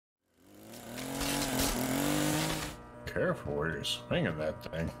careful where you're swinging that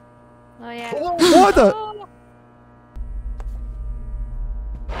thing. Oh yeah. What the?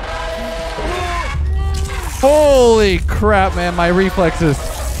 Holy crap, man! My reflexes.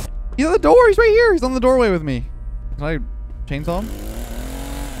 He's on the door. He's right here. He's on the doorway with me. Can I chainsaw him?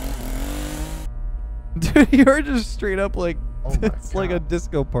 Dude, you're just straight up like it's like a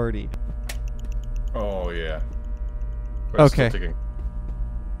disco party. Oh yeah. But Okay.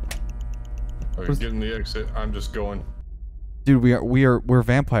 Okay, getting the exit. I'm just going. Dude, we're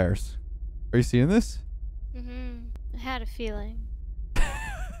vampires. Are you seeing this? I had a feeling.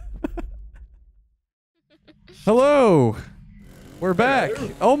 Hello. We're back.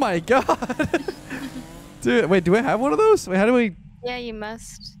 Oh my god. Dude, wait, do I have one of those? Wait, how do we? Yeah, you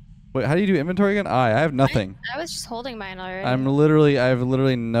must. Wait, how do you do inventory again? I have nothing. I was just holding mine already. I have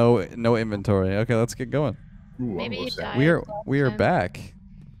literally no inventory. Okay, let's get going. Ooh, Maybe you died. We are back.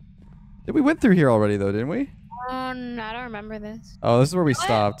 We went through here already though, didn't we? Oh, no, I don't remember this. Oh, this is where we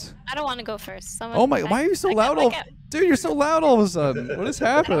stopped. I don't want to go first. Someone, Oh my! Why are you so loud? Dude, you're so loud all of a sudden. What is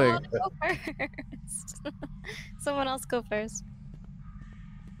happening? I don't want to go first. Someone else go first.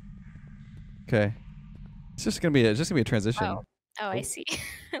 Okay. It's just gonna be a transition. Oh, I see.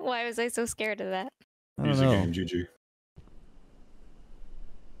 Why was I so scared of that? I don't Music know. game, GG.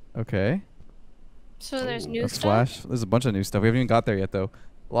 Okay. So there's new Let's stuff. flash. There's a bunch of new stuff. We haven't even got there yet though.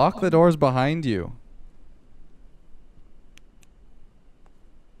 Lock the doors behind you.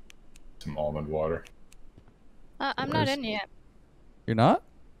 Some almond water. I'm not in yet. You're not?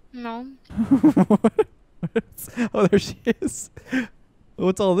 No. Oh, there she is.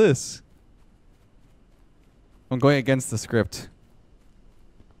 What's all this? I'm going against the script.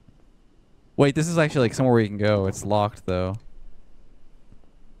 Wait, this is actually like somewhere we can go. It's locked though.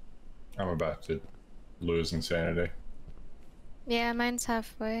 I'm about to lose insanity. Yeah, mine's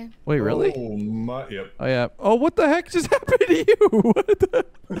halfway. Wait, really? Oh my! Yep. Oh yeah. Oh, what the heck just happened to you? What the?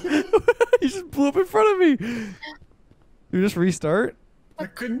 You just blew up in front of me. You just restart? I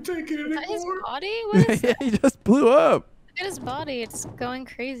couldn't take it Is that his anymore. body? What is Yeah, that? he just blew up. Look at his body. It's going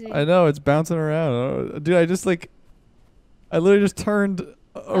crazy. I know, it's bouncing around. Dude, I literally just turned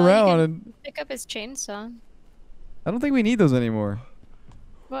around and pick up his chainsaw. I don't think we need those anymore.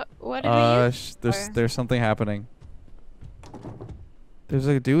 What did we use for? There's something happening. There's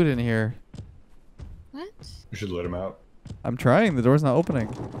a dude in here. What? We should let him out. I'm trying. The door's not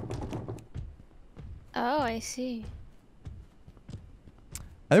opening. Oh, I see.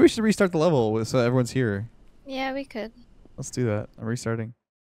 I think we should restart the level so everyone's here. Yeah, we could. Let's do that. I'm restarting.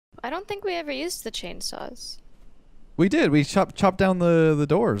 I don't think we ever used the chainsaws. We did. We chopped down the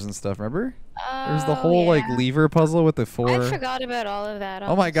doors and stuff, remember? There's the Oh, whole like yeah. lever puzzle with the I four. forgot about all of that.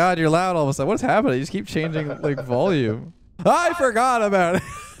 Oh my god, you're loud all of a sudden. What's happening? You just keep changing like volume. I forgot about it.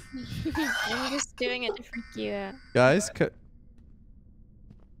 I'm just doing it to freak you out. Guys,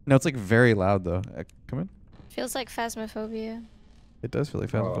 no, it's like very loud though. Come in. Feels like phasmophobia. It does feel like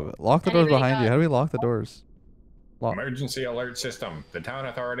phasmophobia. Lock the doors behind you. How do we lock the doors? Lock. Emergency alert system. The town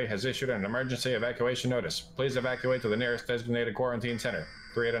authority has issued an emergency evacuation notice. Please evacuate to the nearest designated quarantine center.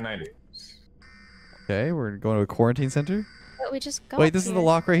 3 out of 90. Okay, we're going to a quarantine center. But we just got Wait, this is the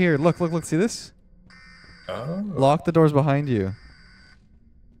lock right here. Look, look, look. See this? Oh. Lock the doors behind you.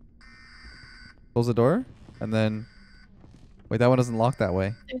 Close the door, and then... Wait, that one doesn't lock that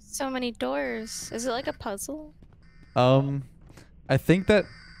way. There's so many doors. Is it like a puzzle? I think that...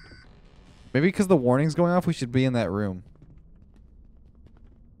 Maybe because the warning's going off, we should be in that room.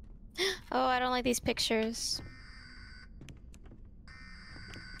 Oh, I don't like these pictures.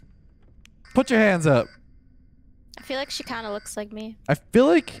 Put your hands up. I feel like she kind of looks like me. I feel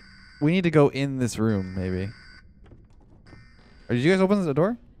like we need to go in this room, maybe. Or did you guys open the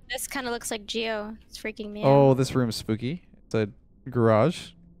door? This kind of looks like Geo. It's freaking me Oh, out. this room's spooky. It's a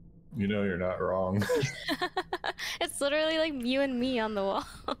garage. You know you're not wrong. It's literally like you and me on the wall.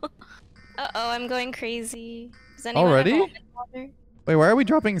 Uh-oh, I'm going crazy. Does anyone have Already? almond water? Wait, why are we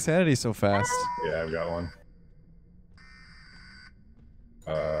dropping insanity so fast? Yeah, I've got one.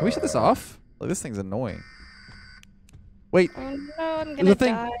 Can we shut this off? Like, this thing's annoying. Wait. Oh no, I'm There's gonna a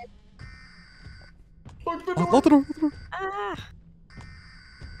thing. die. Lock the Oh, door. lock the door. Lock the door. Ah.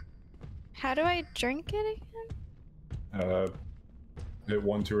 How do I drink it again? Hit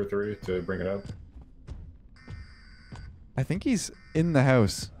 1, 2, or 3 to bring it up. I think he's in the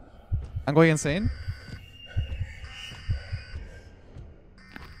house. I'm going insane.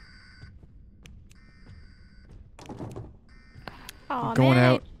 Oh going man,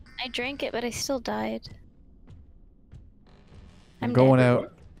 out. I drank it, but I still died. I'm going dead.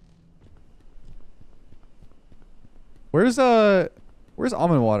 out. Where's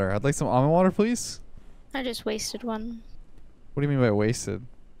almond water? I'd like some almond water, please. I just wasted one. What do you mean by wasted?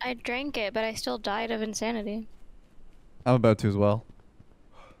 I drank it, but I still died of insanity. I'm about to as well.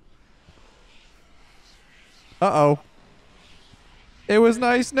 Uh-oh. It was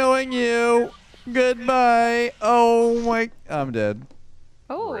nice knowing you. Goodbye. Oh my... I'm dead.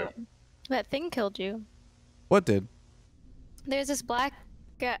 Oh, Rip. that thing killed you. What did? There's this black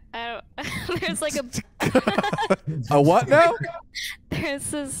guy. I don't. There's like a. A what now? There's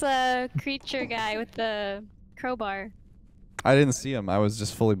this creature guy with the crowbar. I didn't see him. I was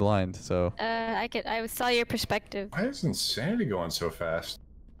just fully blind, so... I saw your perspective. Why is insanity going so fast?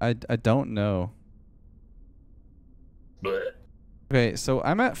 I don't know. Blech. Okay, so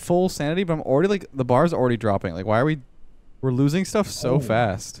I'm at full sanity, but I'm already like the bar's already dropping. Like, why are we're losing stuff so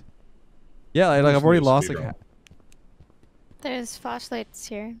fast? Yeah, like I've already lost like. There's flashlights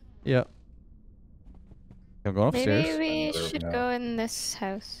here. Yeah. I'm going upstairs. Maybe we should go in this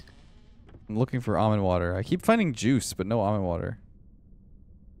house. I'm looking for almond water. I keep finding juice, but no almond water.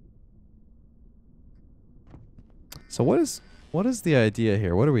 So what is the idea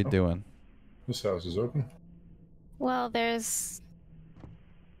here? What are we doing? This house is open. Well, there's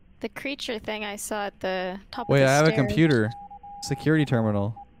the creature thing I saw at the top Wait, of the I have stairs. a computer. Security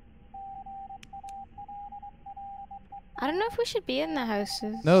terminal. I don't know if we should be in the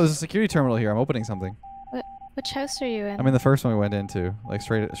houses. No, there's a security terminal here. I'm opening something. Which house are you in? I'm in the first one we went into, like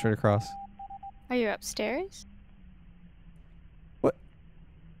straight across. Are you upstairs? What?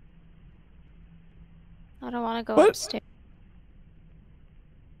 I don't want to go What? upstairs.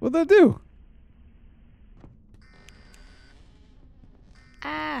 What'd that do?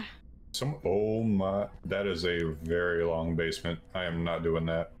 Ah. Oh my, that is a very long basement. I am not doing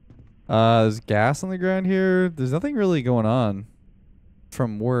that. There's gas on the ground here. There's nothing really going on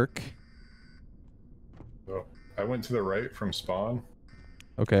from work. So, I went to the right from spawn.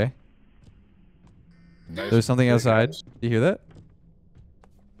 Okay. Nice There's something big outside. house. Do you hear that?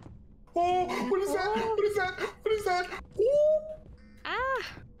 Oh, what is that? What is that? What is that? Ooh. Ah.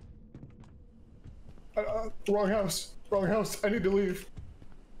 Wrong house. Wrong house. I need to leave.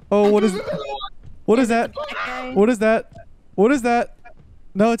 Oh, what is what is that? Okay. What is that? What is that?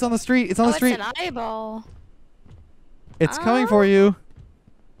 No, it's on the street. It's on the street. It's an eyeball. It's coming for you.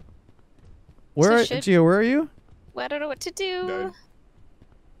 Where, So should- Gio? Where are you? Well, I don't know what to do. Died.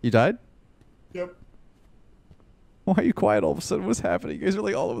 You died? Yep. Why are you quiet all of a sudden? What's happening? You guys are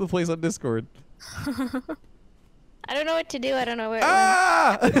like all over the place on Discord. I don't know what to do. I don't know where.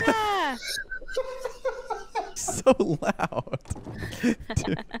 Ah! It went. Ah! So loud.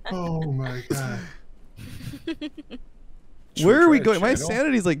 Dude, Oh my god. where are we going? My Channel?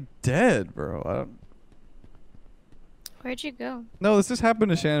 sanity's like dead, bro. I don't... Where'd you go? No, this just happened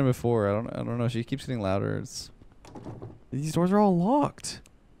to Shannon before. I don't know. She keeps getting louder. These doors are all locked.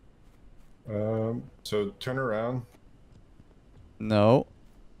 So turn around. No.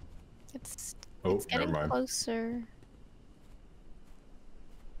 It's Oh, never getting mind. closer.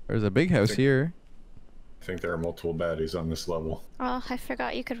 There's a big house Think- here. I think there are multiple baddies on this level. Oh, I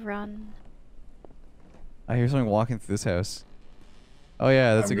forgot you could run. I hear someone walking through this house. Oh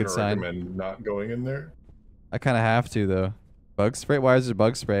yeah, that's I'm a good gonna sign. recommend not going in there. I kind of have to though. Bug spray? Why is there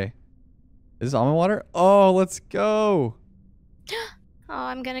bug spray? Is this almond water? Oh, let's go. Oh,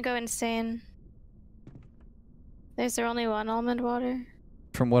 I'm gonna go insane. Is there only one almond water?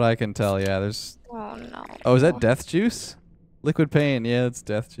 From what I can tell, yeah. There's. Oh no. Oh, is that death juice? Liquid pain. Yeah, it's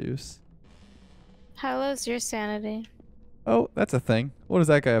death juice. How low's your sanity? Oh, that's a thing. What is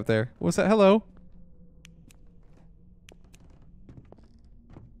that guy up there? What's that? Hello.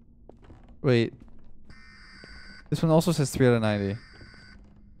 Wait. This one also says 3 out of 90.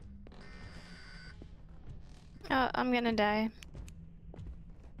 Oh, I'm gonna die.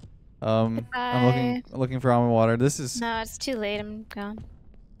 I'm looking for almond water. This is No, it's too late. I'm gone.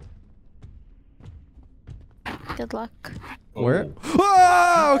 Good luck. where? Oh.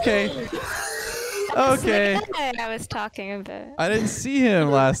 Ah, okay. Okay. That's the guy I was talking about. I didn't see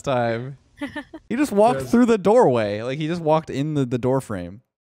him last time. He just walked Yes. through the doorway. Like he just walked in the door frame.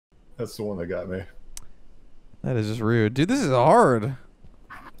 That's the one that got me. That is just rude. Dude, this is hard.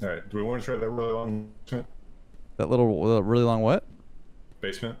 Alright, do we want to try that really long basement? That little really long what?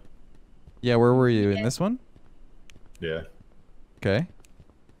 Basement? Yeah, where were you? In this one? Yeah. Okay.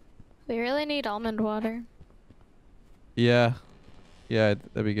 We really need almond water. Yeah. Yeah,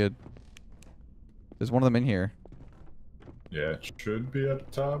 that'd be good. There's one of them in here. Yeah, it should be at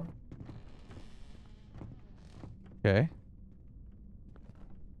the top. Okay.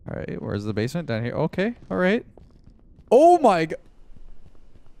 Alright, where's the basement? Down here. Okay, alright. Oh my god.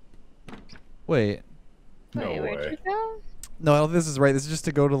 Wait. No Wait, where'd way. you go? No, I don't think this is right. This is just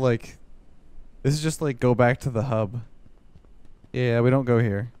to go to like This is just like go back to the hub. Yeah, we don't go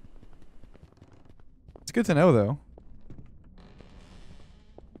here. It's good to know though.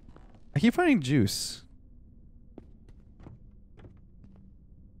 I keep finding juice.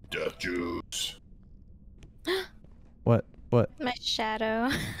 Death juice. What? What? My shadow.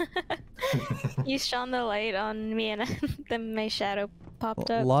 You shone the light on me and then my shadow popped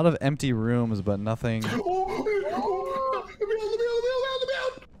A up. lot of empty rooms, but nothing.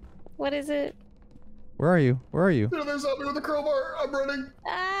 What is it? Where are you? Where are you? There's something with a crowbar. I'm running.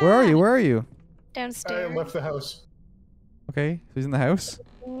 Ah! Where are you? Where are you? Downstairs. I left the house. Okay, so he's in the house.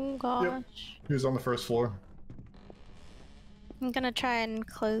 Oh gosh. Yep. He was on the first floor. I'm gonna try and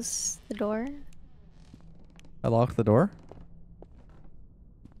close the door. I locked the door.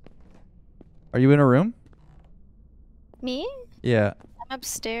 Are you in a room? Me? Yeah. I'm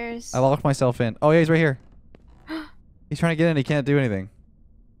upstairs. I locked myself in. Oh yeah, he's right here. He's trying to get in. He can't do anything.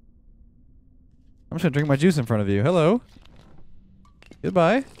 I'm just gonna drink my juice in front of you. Hello.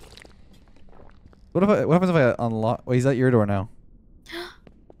 Goodbye. What happens if I unlock? Wait, he's at your door now.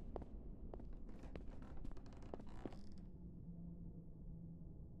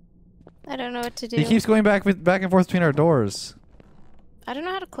 I don't know what to do. He keeps going back and forth between our doors. I don't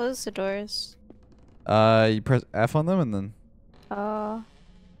know how to close the doors. You press F on them and then. Oh.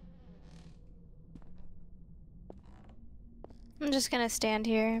 I'm just gonna stand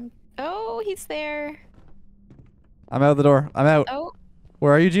here. Oh, he's there. I'm out the door. I'm out. Oh.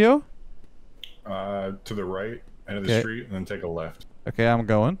 Where are you, Gio? To the right, end of the street, and then take a left. Okay, I'm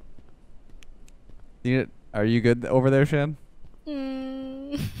going. Are you good over there, Shan?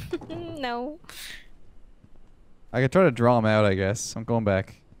 No. I could try to draw him out, I guess. I'm going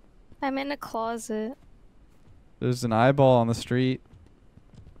back. I'm in a closet. There's an eyeball on the street.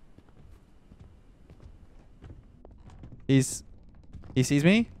 He sees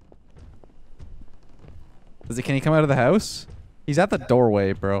me? Can he come out of the house? He's at the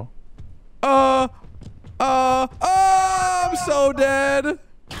doorway, bro. I'm so dead.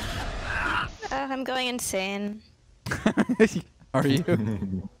 I'm going insane. Are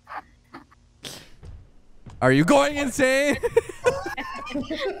you? Are you going insane?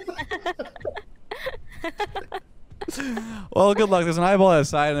 Well, good luck. There's an eyeball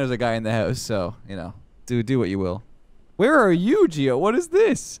outside and there's a guy in the house, so, you know, do what you will. Where are you, Gio? What is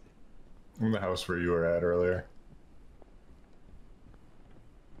this? In the house where you were at earlier.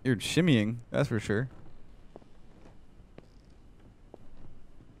 You're shimmying, that's for sure.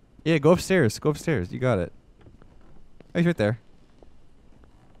 Yeah, go upstairs. Go upstairs. You got it. Oh, he's right there.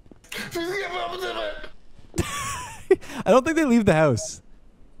 I don't think they leave the house.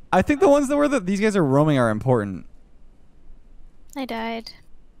 I think the ones that these guys are roaming are important. I died.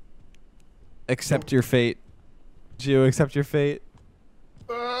 Accept your fate. Gio, accept your fate.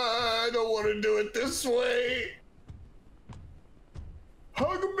 I don't want to do it this way.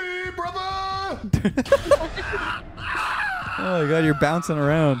 Hug me, brother! Oh my god, you're bouncing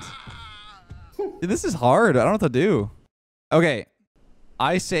around. Dude, this is hard. I don't know what to do. Okay.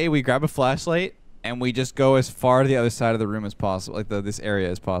 I say we grab a flashlight and we just go as far to the other side of the room as possible. Like this area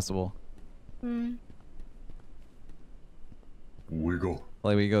as possible. Wiggle.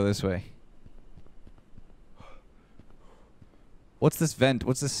 Like we go this way. What's this vent?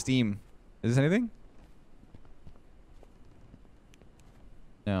 What's this steam? Is this anything?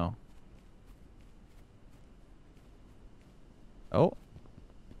 No. Oh.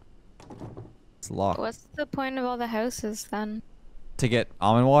 It's locked. What's the point of all the houses then? To get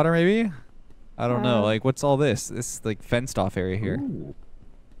almond water, maybe? I don't know. Like, what's all this? This like fenced off area here. Ooh.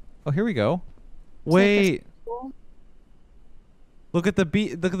 Oh, here we go. Wait. Look at the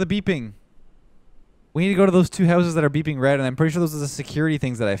beeping. We need to go to those two houses that are beeping red, and I'm pretty sure those are the security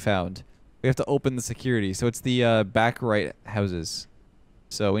things that I found. We have to open the security, so it's the back right houses.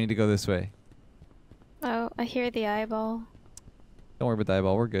 So we need to go this way. Oh, I hear the eyeball. Don't worry about the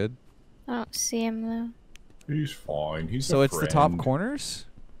eyeball. We're good. I don't see him though. He's fine. He's So a it's the top friend. corners?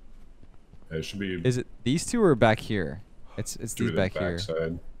 It should be. Is it these two or back here? It's to these the back here.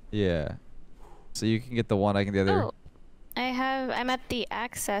 backside. Yeah. So you can get the one, I can the other. Oh, I'm at the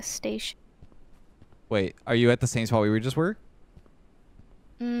access station. Wait, are you at the same spot we just were?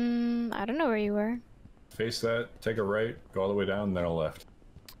 I don't know where you were. Face that. Take a right. Go all the way down. Then a left.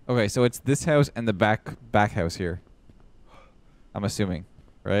 Okay, so it's this house and the back house here. I'm assuming,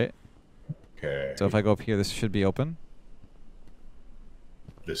 right? Okay. So if I go up here, this should be open.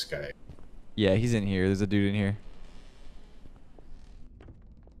 This guy. Yeah, he's in here. There's a dude in here.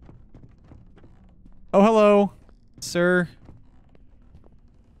 Oh, hello, sir.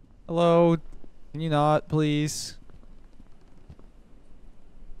 Hello. Can you not, please?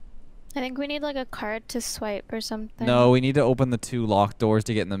 I think we need like a card to swipe or something. No, we need to open the 2 locked doors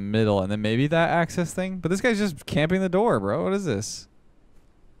to get in the middle, and then maybe that access thing. But this guy's just camping the door, bro. What is this?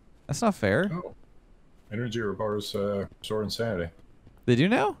 That's not fair. Oh. Energy bars restore insanity. They do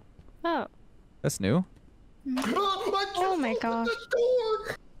now? Oh. That's new. Oh my gosh.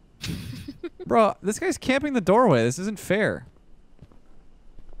 Bro, this guy's camping the doorway. This isn't fair.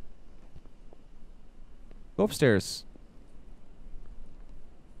 Go upstairs.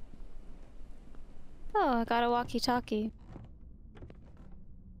 Oh, I got a walkie-talkie.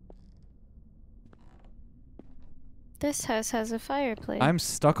 This house has a fireplace. I'm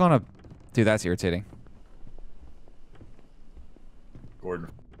stuck on a... Dude, that's irritating. Gordon,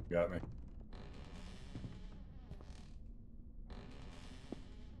 got me.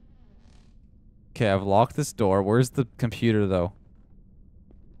 Okay, I've locked this door. Where's the computer, though?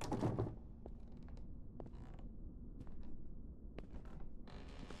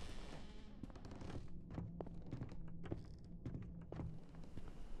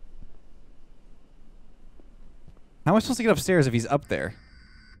 How am I supposed to get upstairs if he's up there?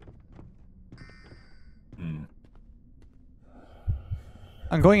 Hmm.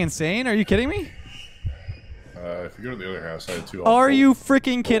 I'm going insane? Are you kidding me? If you go to the other house, I had 2. Are you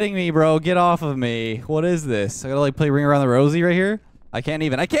freaking kidding me, bro? Get off of me. What is this? I gotta like play Ring Around the Rosie right here? I can't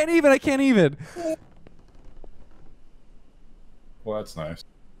even. I can't even. Well, that's nice.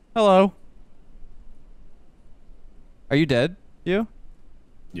 Hello. Are you dead? You?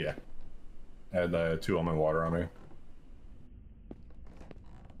 Yeah. I had 2 almond water on me.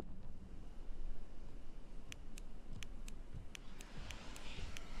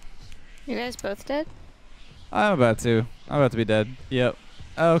 You guys both dead? I'm about to be dead. Yep.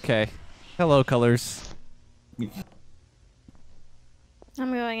 Okay. Hello, colors.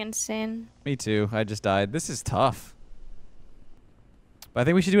 I'm going insane. Me too. I just died. This is tough. But I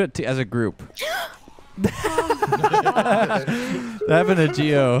think we should do it as a group. That happened to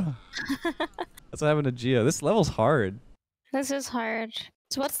Geo. That's what happened to Geo. This level's hard. This is hard.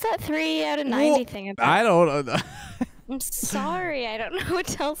 So what's that 3 out of 90 thing about? I don't know. I'm sorry, I don't know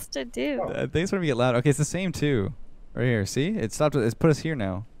what else to do. I think it's when we get loud. Okay, it's the same too. Right here. See? It stopped. It's put us here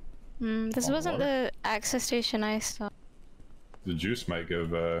now. This wasn't the access station I saw. The juice might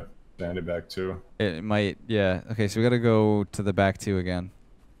give Sandy back too. It might. Yeah. Okay, so we gotta go to the back 2 again.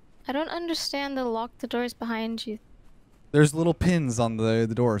 I don't understand the lock the doors behind you. There's little pins on the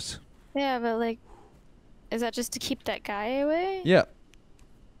doors. Yeah, but like, is that just to keep that guy away? Yeah.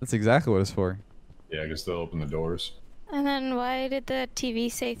 That's exactly what it's for. Yeah, I guess they'll open the doors. And then why did the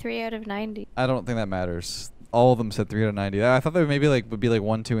TV say 3 out of 90? I don't think that matters. All of them said 3 out of 90. I thought they maybe would be like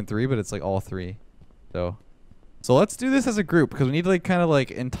 1, 2, and 3, but it's like all 3. So let's do this as a group because we need to like kind of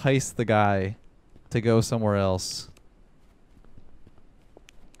like entice the guy to go somewhere else.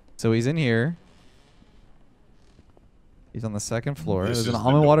 So he's in here. He's on the 2nd floor. This There's an is the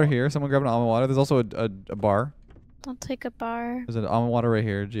almond water door. here. Someone grab an almond water. There's also a bar. I'll take a bar. There's an almond water right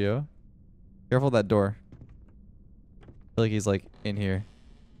here, Gio. Careful of that door. I feel like he's like in here.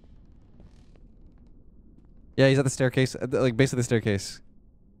 Yeah, he's at the staircase. Like basically the staircase.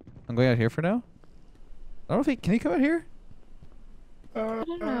 I'm going out here for now. I don't know if he can he come out here? I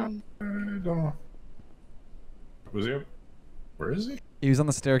don't know. I don't know. Was he up? Where is he? He was on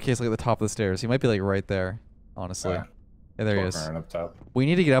the staircase like at the top of the stairs. He might be like right there, honestly. Ah, Yeah, there he walking is. around up top. We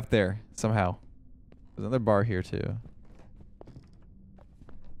need to get up there somehow. There's another bar here too.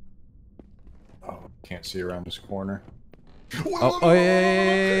 Oh, can't see around this corner. Oh,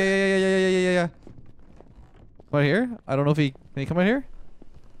 yeah. Come out here? I don't know if he can he come out here?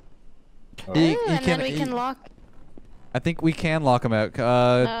 Oh, He- Ooh, he and then can- we he- can lock. I think we can lock him out.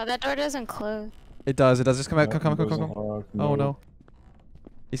 No, that door doesn't close. It does. Just come out. Come. doesn't lock, Oh no.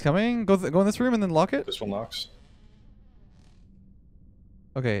 He's coming. Go in this room and then lock it. This one locks.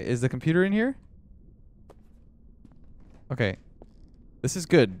 Okay, is the computer in here? Okay. This is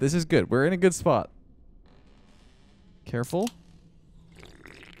good. This is good. We're in a good spot. Careful.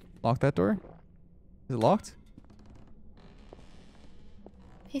 Lock that door. Is it locked?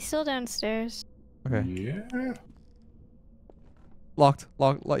 He's still downstairs. Okay. Yeah. Locked.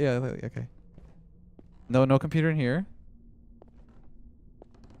 Yeah, okay. No computer in here.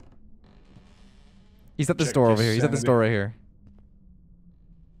 He's at this Check door his over here. He's at this sanity. door right here.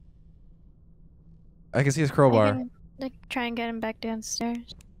 I can see his I crowbar. can, like, try and get him back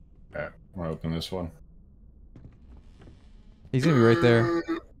downstairs. Alright, I'm gonna open this one. He's gonna be right there.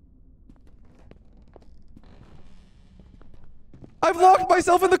 I've locked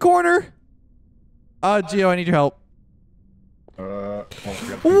myself in the corner! Gio, I need your help. Oh, we got the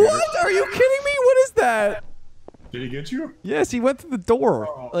computer. What? Are you kidding me? What is that? Did he get you? Yes, he went through the door.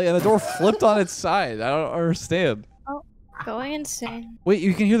 Oh. Like, and the door flipped on its side. I don't understand. Oh, going insane. Wait,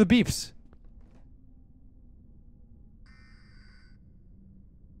 you can hear the beeps.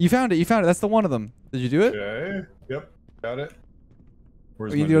 You found it. You found it. That's the one of them. Did you do it? Okay. Yep. Got it.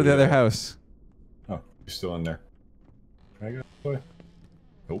 Where's Or you my do it to the dude other at? house? Oh, he's still in there. Can I go this way?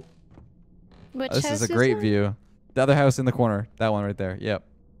 Nope. Which This house is a great that? view. The other house in the corner. That one right there. Yep.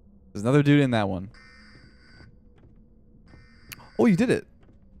 There's another dude in that one. Oh, you did it.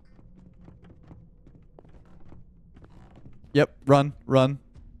 Yep. Run. Run.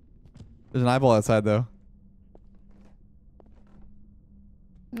 There's an eyeball outside, though.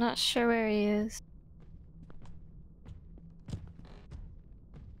 I'm not sure where he is.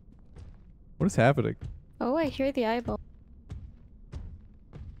 What is happening? Oh, I hear the eyeball.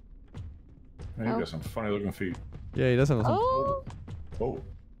 Hey, you Oh. got some funny looking feet. Yeah, he does have some. Oh, Oh.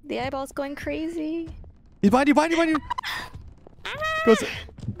 the eyeball's going crazy. He's behind you, behind you, behind you. Goes.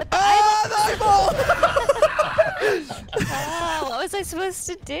 But the Ah, the eyeball! Oh, what was I supposed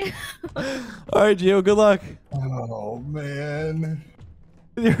to do? All right, Gio, good luck. Oh, man.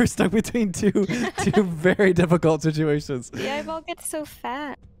 You're stuck between two very difficult situations. The eyeball gets so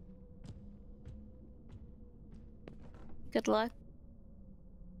fat. Good luck.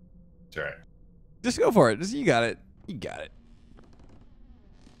 It's alright. Just go for it. Just you got it. You got it.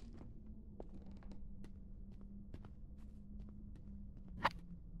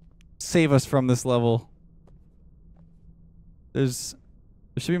 Save us from this level. There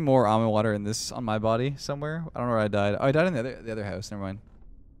should be more almond water in this on my body somewhere. I don't know where I died. Oh, I died in the other house. Never mind.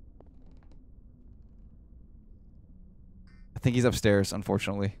 I think he's upstairs,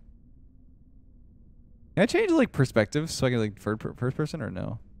 unfortunately. Can I change like perspective so I can like first person or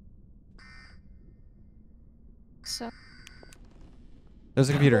no? So. There's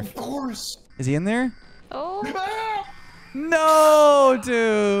a computer. Of course. Is he in there? Oh. No,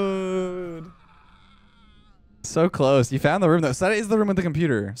 dude. So close. You found the room though. So that is the room with the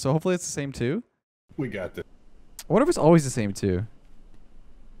computer. So hopefully it's the same too. We got this. I wonder if it's always the same too.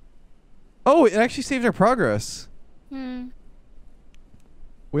 Oh, it actually saved our progress. Hmm.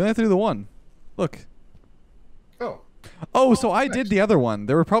 We only have to do the one. Look. Oh. Oh, so I nice. did the other one.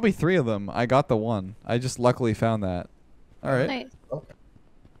 There were probably 3 of them. I got the one. I just luckily found that. All right. Nice. Okay.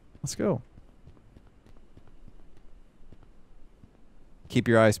 Let's go. Keep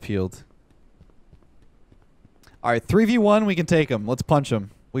your eyes peeled. All right, 3v1, we can take him. Let's punch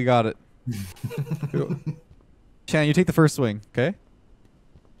him. We got it. Shannon, you take the first swing, okay?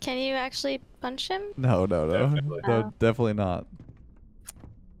 Can you actually punch him? No. Definitely. No, Oh. definitely not.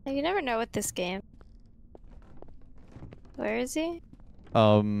 You never know with this game. Where is he?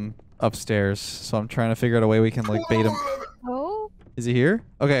 Upstairs. So I'm trying to figure out a way we can like bait him. Oh. Is he here?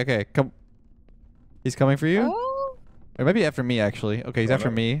 Okay, come. He's coming for you? Oh. Or maybe after me, actually. Okay, he's Oh, after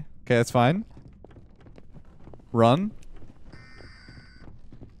no. me. Okay, that's fine. Run.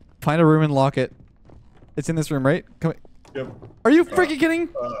 Find a room and lock it. It's in this room, right? Come. Yep. Are you freaking kidding?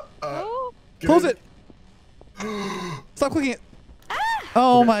 Oh. Close it. Stop clicking it.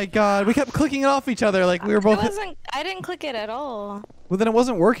 Oh my god, we kept clicking it off each other like we were both. I didn't click it at all. Well, then it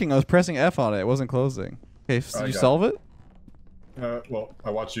wasn't working. I was pressing F on it. It wasn't closing. Okay, so I did you got solve it? Well, I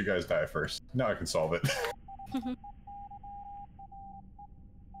watched you guys die first. Now I can solve it.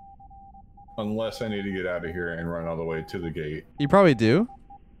 Unless I need to get out of here and run all the way to the gate. You probably do.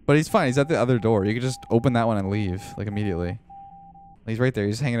 But he's fine. He's at the other door. You could just open that one and leave, like, immediately. He's right there.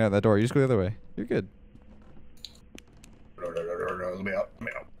 He's just hanging out that door. You just go the other way. You're good. No, let me out.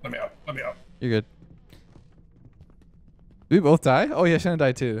 Let me out. You're good. Did we both die? Oh, yeah, Shannon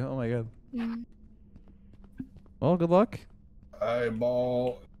died too. Oh, my God. Mm. Well, good luck.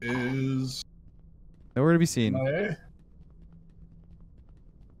 Eyeball is... Nowhere to be seen. My...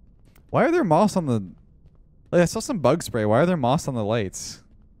 Why are there moss on the... Like, I saw some bug spray. Why are there moss on the lights?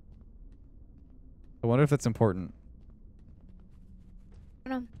 I wonder if that's important. I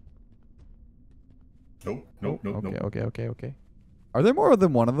don't know. Nope. Okay. Are there more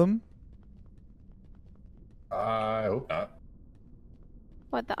than one of them? I hope not.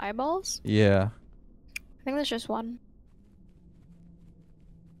 What, the eyeballs? Yeah. I think there's just one.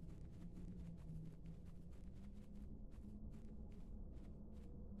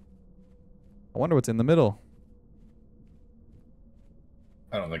 I wonder what's in the middle.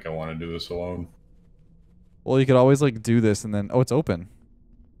 I don't think I want to do this alone. Well, you could always, like, do this and then... Oh, it's open.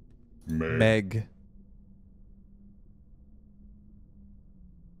 Meg. Meg.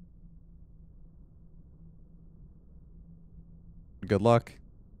 Good luck.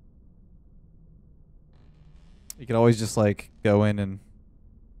 You could always just, like, go in and...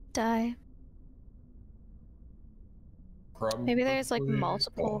 Die. Maybe there's like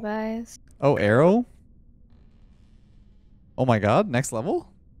multiple guys. Oh, arrow? Oh my god, next level?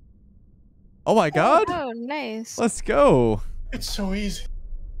 Oh my god! Oh, nice. Let's go! It's so easy.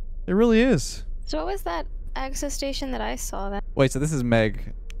 It really is. So what was that access station that I saw then? Wait, so this is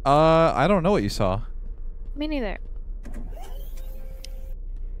Meg. I don't know what you saw. Me neither.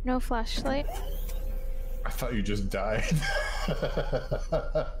 No flashlight. I thought you just died.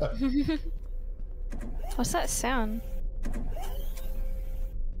 What's that sound?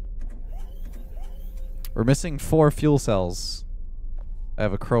 We're missing 4 fuel cells. I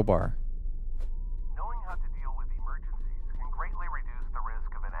have a crowbar. Knowing how to deal with emergencies can greatly reduce the risk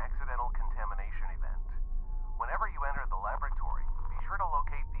of an accidental contamination event. Whenever you enter the laboratory, be sure to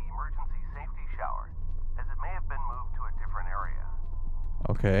locate the emergency safety shower, as it may have been moved to a different area.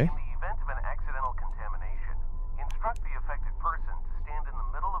 Okay. In the event of an accidental contamination, instruct the affected person to stand in the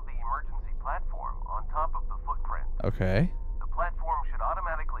middle of the emergency platform on top of the footprint. Okay. The platform should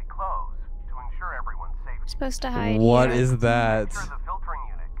automatically close to ensure everyone's safety. Supposed to hide What here. is that? Make sure the filtering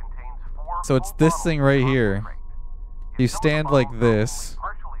unit contains 4 So it's full this bottles thing of right here. concentrate. You If some of the stand like bottles are this. only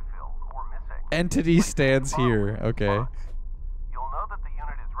partially filled or missing, Entity place the stands bottle here. in the Okay. box. You'll know that the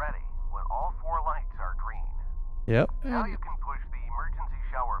unit is ready when all 4 lights are green. Yep. Now you can push the emergency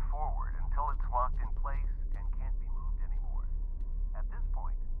shower forward until it's locked in place and can't be moved anymore. At this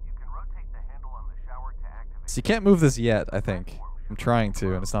point, you can rotate the handle on the shower to activate. So you can't move this yet, I think. I'm trying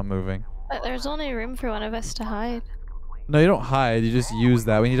to, and it's not moving. But there's only room for one of us to hide. No, you don't hide. You just use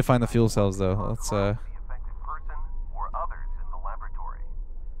that. We need to find the fuel cells, though. Let's, The affected person or others in the laboratory.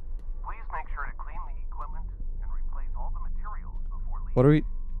 Please make sure to clean the equipment and replace all the materials before leaving. What are we...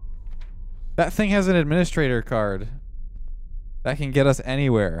 That thing has an administrator card. That can get us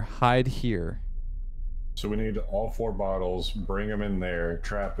anywhere. Hide here. So we need all 4 bottles, bring them in there,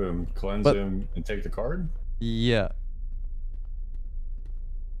 trap him, cleanse But- him, and take the card? Yeah.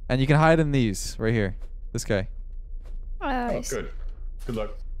 And you can hide in these, right here. This guy. Oh, good. Good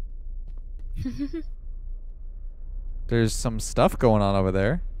luck. There's some stuff going on over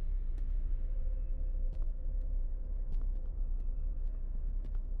there.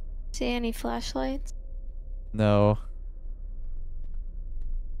 See any flashlights? No.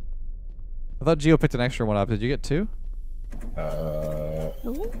 I thought Gio picked an extra one up. Did you get 2?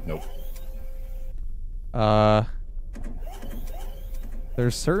 Ooh. Nope.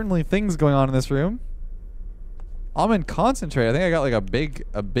 There's certainly things going on in this room. I'm in concentrate. I think I got like a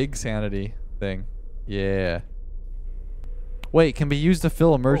big sanity thing. Yeah. Wait, can be used to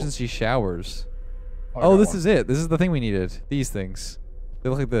fill emergency showers. Oh, this is it. This is the thing we needed. These things. They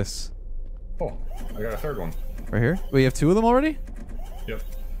look like this. Oh, I got a 3rd one. Right here. Wait, you have 2 of them already? Yep.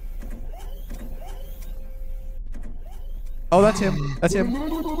 Oh, that's him. That's him.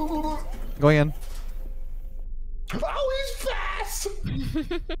 Going in. Oh, he's fast!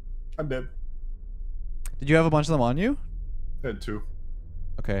 I'm dead. Did you have a bunch of them on you? I had 2.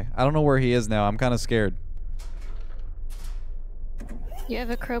 Okay. I don't know where he is now. I'm kind of scared. You have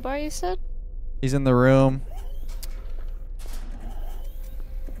a crowbar, you said? He's in the room.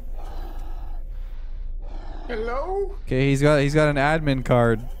 Hello? Okay, he's got an admin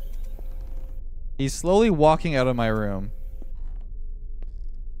card. He's slowly walking out of my room.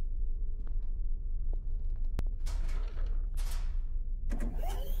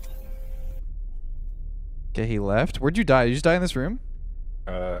 Okay, he left. Where'd you die? Did you just die in this room?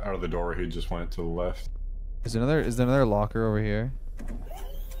 Out of the door, he just went to the left. Is there another locker over here?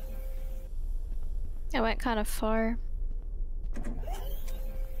 I went kind of far.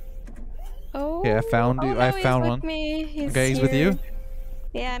 Oh. Okay, I found you. Oh, I no, found he's one. with me. Okay, he's with you?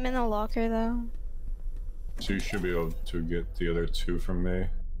 Yeah, I'm in the locker though. So you should be able to get the other 2 from me.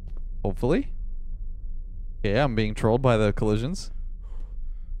 Hopefully. Yeah, I'm being trolled by the collisions.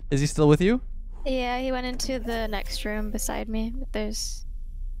 Is he still with you? Yeah, he went into the next room beside me, but there's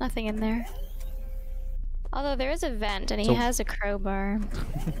nothing in there. Although there is a vent and he So- has a crowbar.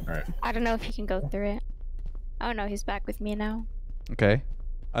 Alright. I don't know if he can go through it. Oh no, he's back with me now. Okay.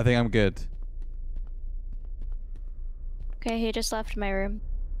 I think I'm good. Okay, he just left my room.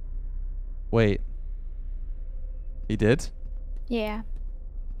 Wait. He did? Yeah.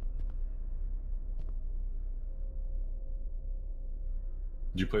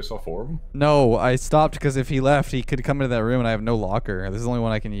 Did you place all 4 of them? No, I stopped because if he left, he could come into that room and I have no locker. This is the only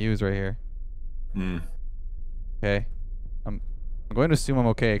one I can use right here. Hmm. Okay. I'm going to assume I'm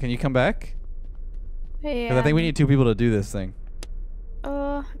okay. Can you come back? Yeah. Because I think we need 2 people to do this thing.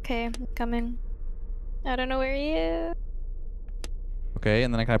 Oh, okay, I'm coming. I don't know where he is. Okay,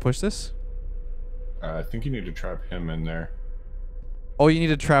 and then can I push this? I think you need to trap him in there. Oh, you need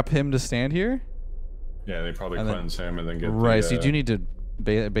to trap him to stand here? Yeah, they probably And then- cleanse him and then get Right, the, so you do need to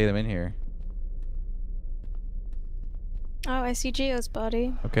bathe him in here. Oh, I see Geo's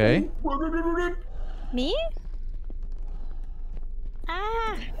body. Okay. Me?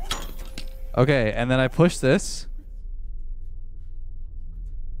 Ah! Okay, and then I push this.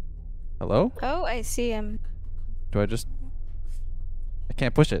 Hello? Oh, I see him. Do I just... I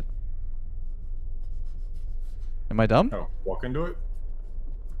can't push it. Am I dumb? Oh, walk into it?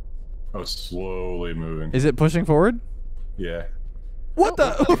 Oh, it's slowly moving. Is it pushing forward? Yeah. What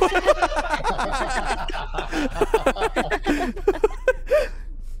the?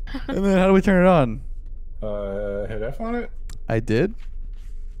 And then how do we turn it on? Hit F on it? I did.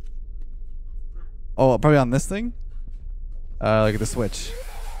 Oh, probably on this thing? Look at the switch.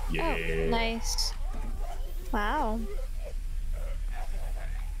 Yeah. Oh, nice. Wow.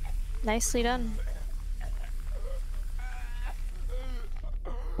 Nicely done.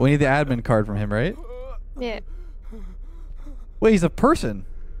 We need the admin card from him, right? Yeah. Wait, he's a person.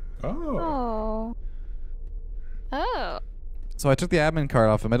 Oh. Oh. Oh. So I took the admin card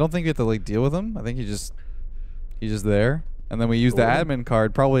off him. I don't think you have to like deal with him. I think he's just there. And then we use the Cool. admin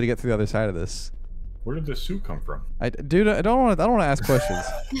card probably to get to the other side of this. Where did this suit come from? Dude, I don't want to ask questions.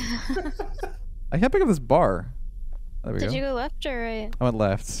 I can't pick up this bar. There we Did go. you go left or right? I went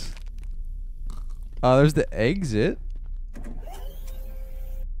left. There's the exit.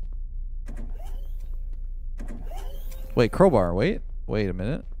 Wait, crowbar. Wait a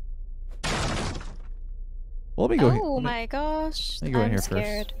minute. Well, let me go here. Oh my gosh. let me go in I'm here first.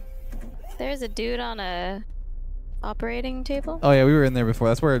 scared. There's a dude on a operating table. Oh yeah, we were in there before.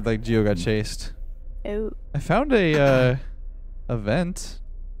 That's where like Geo got chased. Oh. I found a vent.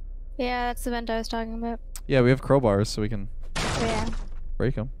 Yeah, that's the vent I was talking about. Yeah, we have crowbars, so we can Yeah.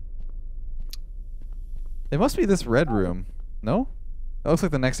 break them. It must be this red room. No? That looks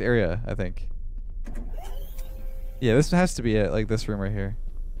like the next area, I think. Yeah, this has to be it, like this room right here.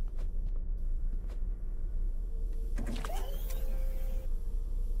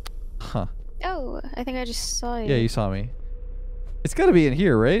 Huh. Oh, I think I just saw you. Yeah, you saw me. It's gotta be in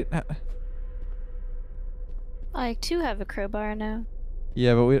here, right? I too have a crowbar now.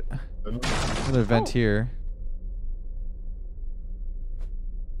 Yeah, but we... Another vent Oh. here.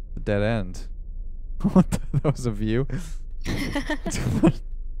 A dead end. What the, that was a view?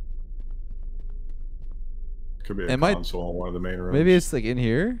 Could be a Am I- console in one of the main rooms. Maybe it's like in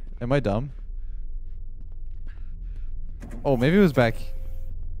here? Am I dumb? Oh, maybe it was back...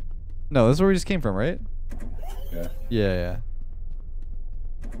 No, this is where we just came from, right? Yeah. Yeah.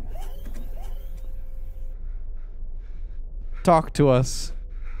 Talk to us.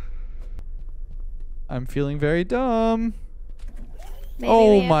 I'm feeling very dumb. Maybe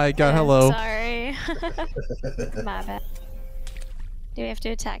Oh we have my god, to- hello. Sorry. My bad. Do we have to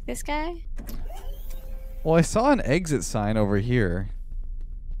attack this guy? Well, I saw an exit sign over here.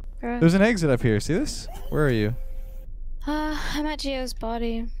 Or- There's an exit up here. See this? Where are you? I'm at Geo's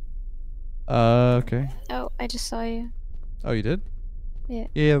body. Okay. Oh, I just saw you. Oh, you did? Yeah.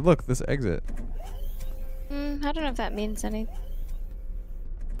 Yeah, look, this exit. I don't know if that means anything.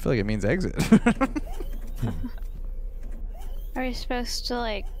 I feel like it means exit. Are we supposed to,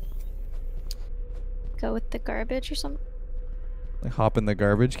 like, go with the garbage or something? Like hop in the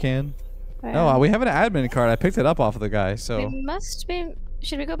garbage can. Or- No, we have an admin card. I picked it up off of the guy, so. We must be...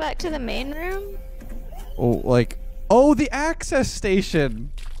 Should we go back to the main room? Oh, like. Oh, the access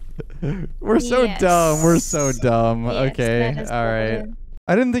station! We're so dumb. We're so Yes. dumb. Yes, Okay, that is what it alright. is.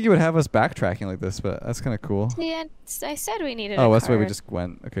 I didn't think you would have us backtracking like this, but that's kind of cool. Yeah, I said we needed Oh, a that's why we card. just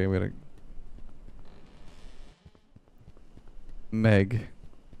went. Okay, we gotta. Meg.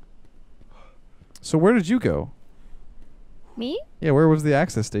 So where did you go? Me? Yeah, where was the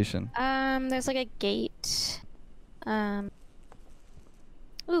access station? There's like a gate. Ooh,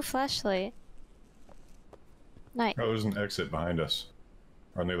 flashlight. Nice. Oh, there's an exit behind us.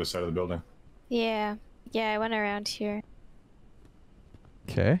 On the other side of the building. Yeah. Yeah, I went around here.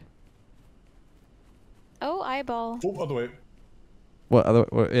 Okay. Oh, eyeball. Oh, other way. What other?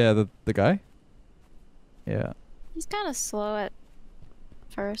 What, yeah, the guy. Yeah. He's kind of slow at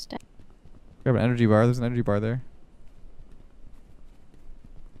first. Grab an energy bar. There's an energy bar there.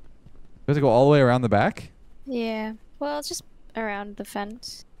 We have to go all the way around the back. Yeah. Well, it's just around the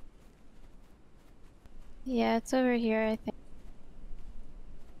fence. Yeah, it's over here, I think.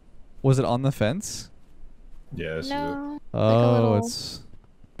 Was it on the fence? Yeah, this is it. No. Oh, little- it's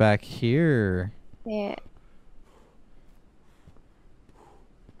back here. Yeah.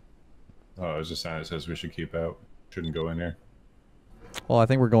 Oh, there's a sign that says we should keep out. Shouldn't go in here. Well, I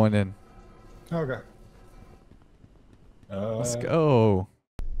think we're going in. Okay. Let's go.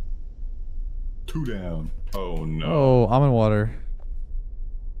 2 down. Oh no. Oh, almond water.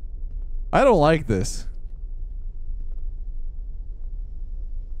 I don't like this.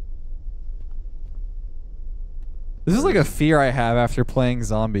 This is like a fear I have after playing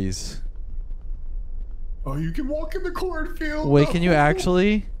zombies. Oh, you can walk in the cornfield. Wait, can you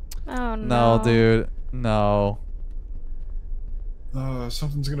actually? Oh no. No, dude. No.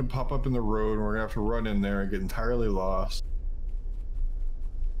 Something's gonna pop up in the road and we're gonna have to run in there and get entirely lost.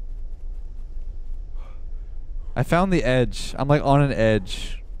 I found the edge. I'm like on an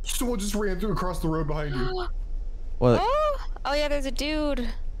edge. Someone just ran through across the road behind you. What? Oh yeah, there's a dude.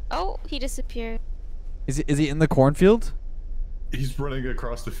 Oh, he disappeared. Is he in the cornfield? He's running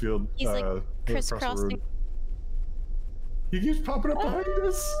across the field. He's like across the crisscrossing. road. He keeps popping up behind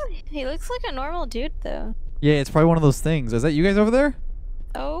us. He looks like a normal dude though. Yeah, it's probably one of those things. Is that you guys over there?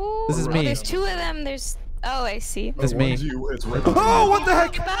 Oh. This is me. There's 2 of them. There's. Oh, I see. It's me. It's right Oh, what the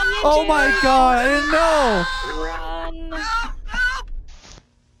heck? Oh my god, I didn't know. Run.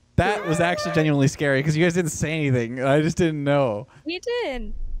 That was actually genuinely scary because you guys didn't say anything. And I just didn't know. We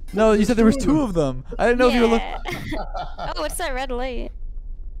did. No, you said there was 2 of them. I didn't know if you were looking. Oh, what's that red light?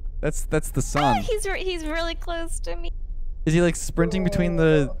 That's the sun. He's really close to me. Is he like sprinting between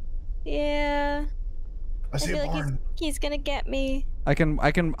the? Yeah. I see feel a like barn. he's gonna get me. I'm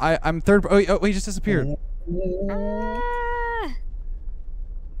third. Oh, he just disappeared. Ah, Oh.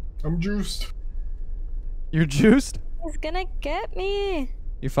 I'm juiced. You're juiced? he's gonna get me.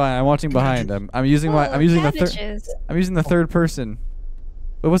 You're fine. I'm watching behind. I'm using Oh, the third person.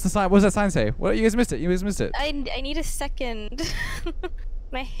 Wait, what's the sign? What does that sign say? What? You guys missed it. You guys missed it. I need a second.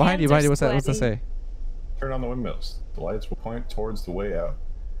 My hands Behind you. are What's that sweaty. say? Turn on the windmills. The lights will point towards the way out.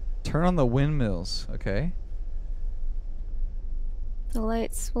 Turn on the windmills. Okay. The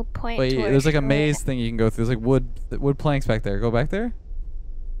lights will point. Wait, towards there's like a the- maze thing you can go through. There's like wood planks back there. Go back there.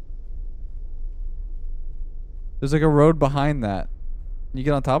 There's like a road behind that. Can you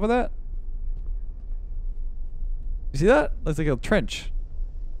get on top of that? You see that? That's like a trench.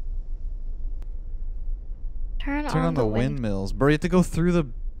 Turn on the windmills. Bro, you have to go through the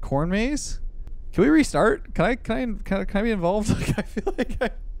corn maze? Can we restart? Can I be involved? Like, I feel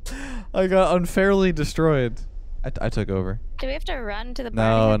like I got unfairly destroyed. I took over. Do we have to run to the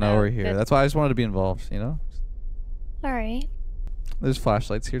barn? No, we're here. That's why I just wanted to be involved, you know? All right. There's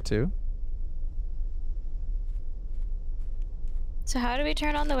flashlights here too. So how do we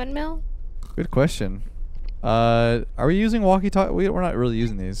turn on the windmill? Good question. Are we using walkie-talkie? We're not really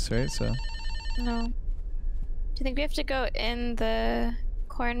using these, right? So. No. Do you think we have to go in the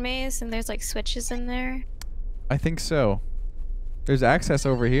corn maze and there's like switches in there? I think so. There's access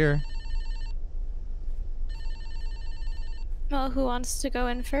over here. Well, who wants to go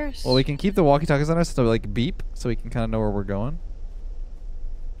in first? Well, we can keep the walkie-talkies on us to like beep, so we can kind of know where we're going.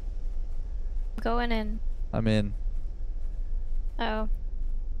 Going in. I'm in. Oh.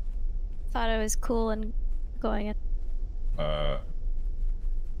 Thought it was cool and going in.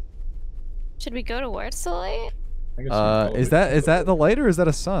 Should we go towards the light? Is that the light or is that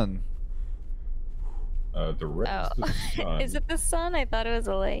a sun? The red Oh. is the sun. Is it the sun? I thought it was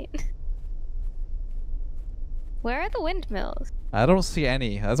a light. Where are the windmills? I don't see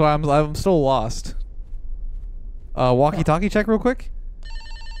any. That's why I'm still lost. Walkie-talkie check real quick.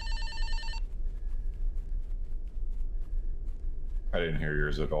 I didn't hear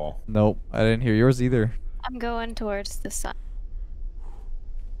yours at all. Nope, I didn't hear yours either. I'm going towards the sun.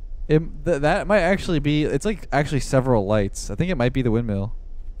 That might actually be. It's like actually several lights. I think it might be the windmill.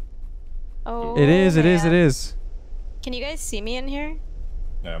 Oh. It is. It is. It man. is. Can you guys see me in here?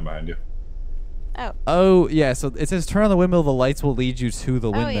 Yeah, I'm behind you. Oh. Oh yeah. So it says turn on the windmill. The lights will lead you to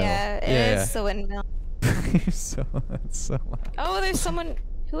the windmill. Oh yeah, it is the windmill. So that's so loud. Oh, there's someone.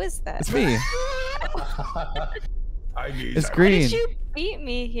 Who is that? It's me. It's Why green. did you beat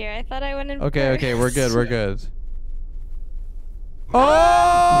me here? I thought I went in Okay. first. Okay. We're good. We're good.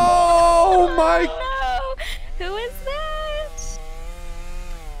 Oh my! No! Who is that?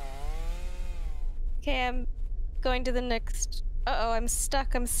 Okay, I'm going to the next. Uh-oh, I'm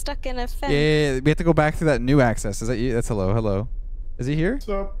stuck. I'm stuck in a fence. Yeah, we have to go back through that new access. Is that you? That's hello. Hello. Is he here? What's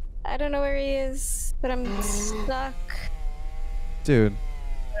up? I don't know where he is, but I'm stuck. Dude.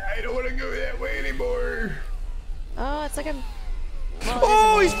 I don't want to go that way anymore. Oh, it's like a. Well, it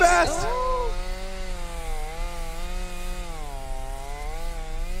Oh, is a he's maze. fast!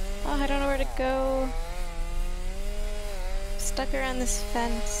 Oh, I don't know where to go. Stuck around this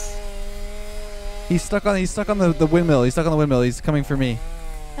fence. He's stuck on the windmill. He's stuck on the windmill. He's coming for me.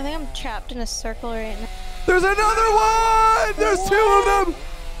 I think I'm trapped in a circle right now. There's another one! There's 2 of them!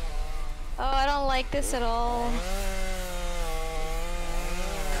 Oh, I don't like this at all.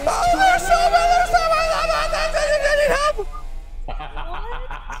 Oh, there's so many!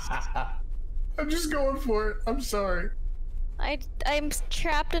 I'm just going for it. I'm sorry. I'm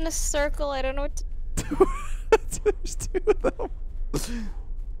trapped in a circle. I don't know what to. There's two of them.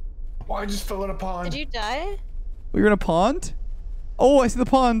 Oh, I just fell in a pond. Did you die? We were in a pond? Oh, I see the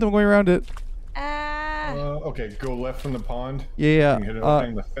pond. I'm going around it. Ah. Okay, go left from the pond. Yeah. You can hit an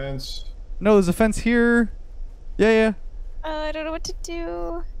opening the fence. No, there's a fence here. Yeah. Oh, I don't know what to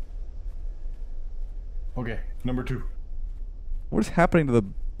do. Okay, number 2. What is happening to the...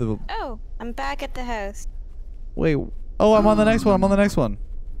 Oh, I'm back at the house. Wait. Oh, I'm on the next one. I'm on the next one.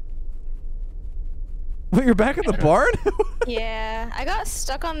 Wait, you're back at the barn? Yeah, I got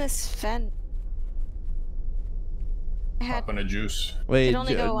stuck on this fence. I had. Popping a juice. Wait, It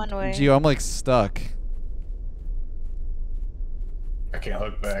only go one way. Gio, I'm like stuck. I can't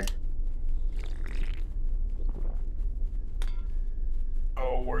look back.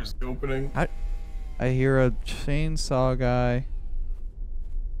 Oh, where's the opening? I hear a chainsaw guy.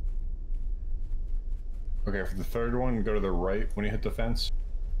 Okay, for the third one, go to the right when you hit the fence.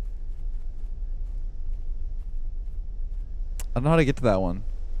 I don't know how to get to that one.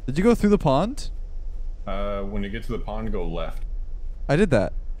 Did you go through the pond? When you get to the pond, go left. I did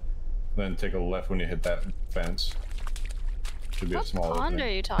that. Then take a left when you hit that fence. Should be a What small pond opening. are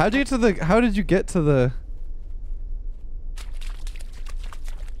you talking? How did you get to the... How did you get to the...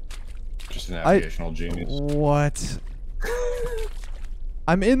 Just a navigational genius. What?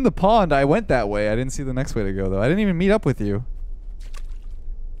 I'm in the pond. I went that way. I didn't see the next way to go, though. I didn't even meet up with you.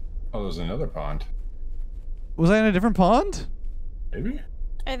 Oh, there's another pond. Was I in a different pond? Maybe?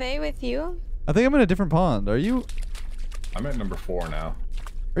 Are they with you? I think I'm in a different pond. Are you... I'm at number 4 now.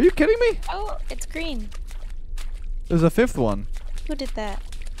 Are you kidding me? Oh, it's green. There's a 5th one. Who did that?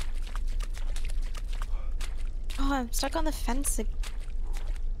 Oh, I'm stuck on the fence.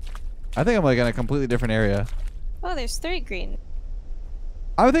 I think I'm like in a completely different area. Oh, there's 3 green.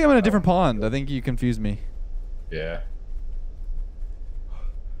 I think I'm in a different pond. I think you confused me. Yeah.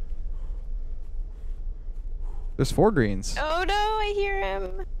 There's 4 greens. Oh no, I hear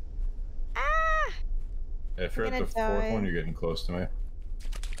him. Ah! If you're I'm at the gonna 4th die. one, you're getting close to me.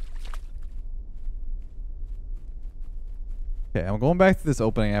 Okay, I'm going back to this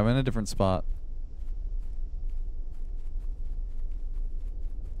opening. I'm in a different spot.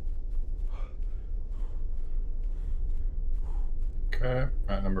 Okay,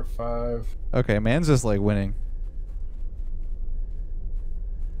 at number 5. Okay, man's just like winning.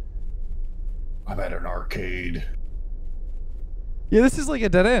 I'm at an arcade. Yeah, this is like a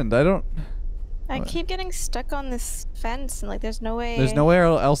dead end. I don't... I What? keep getting stuck on this fence and like there's no way. There's nowhere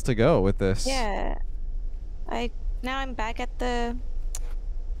else to go with this. Yeah. Now I'm back at the.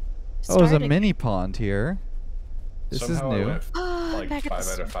 Oh, there's a start mini pond here. This Somehow is I new. went again. like Back at 5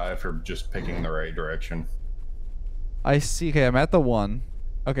 the out of 5 for just picking the right direction. I see. Okay, I'm at the 1.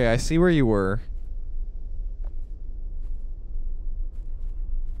 Okay, I see where you were.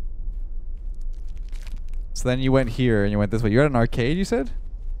 So then you went here and you went this way. You're at an arcade, you said?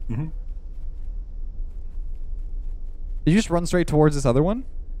 Mm-hmm. Did you just run straight towards this other one?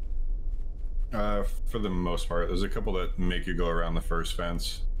 For the most part, there's a couple that make you go around the first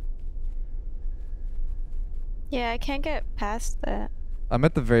fence. Yeah, I can't get past that. I'm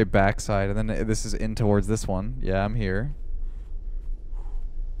at the very back side, and then this is in towards this one. Yeah, I'm here.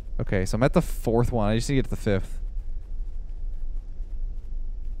 Okay, so I'm at the 4th one. I just need to get to the 5th.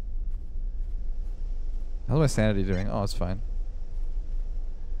 How's my sanity doing? Oh, it's fine.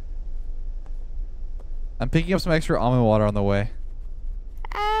 I'm picking up some extra almond water on the way.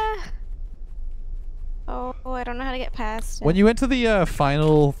 Ah. Oh, I don't know how to get past it. When you went to the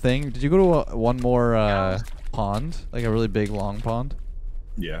final thing, did you go to one more pond, like a really big long pond?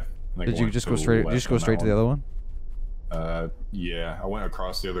 Yeah. I think Did I you went just to go the straight? Did you left just go on straight to that the other one? Yeah. I went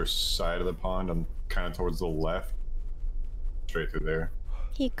across the other side of the pond. I'm kind of towards the left. Straight through there.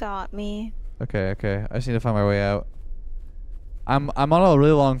 He got me. Okay. I just need to find my way out. I'm on a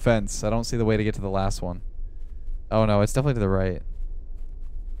really long fence. I don't see the way to get to the last one. Oh no, it's definitely to the right.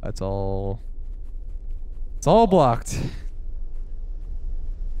 It's all blocked.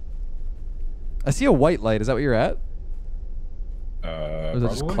 I see a white light. Is that what you're at? Or is it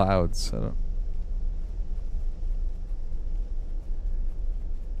just Probably. clouds? I don't...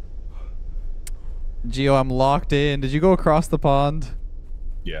 Gio, I'm locked in. Did you go across the pond?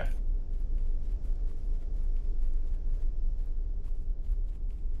 Yeah.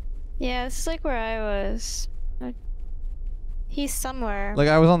 Yeah, this is like where I was. He's somewhere. Like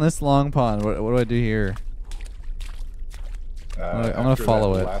I was on this long pond. What do I do here? I'm gonna After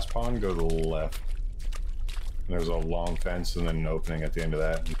follow that it. Last pond, go to the left. And there's a long fence and then an opening at the end of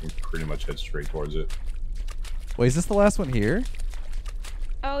that. You can pretty much head straight towards it. Wait, is this the last one here?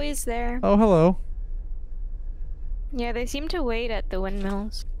 Oh, he's there. Oh, hello. Yeah, they seem to wait at the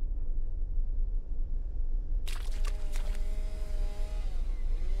windmills.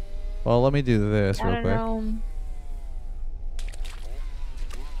 Well, let me do this I real don't quick. know.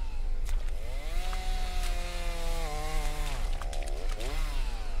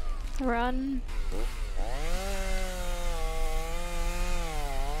 Run.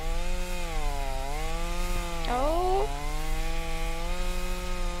 Oh.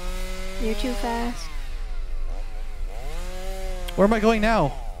 You're too fast. Where am I going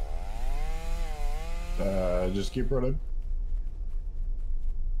now? Just keep running.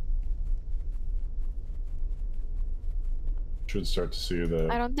 Should start to see the.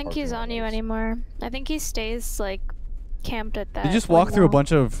 I don't think parking he's lot on you lights. anymore. I think he stays like camped at that. You just walk through a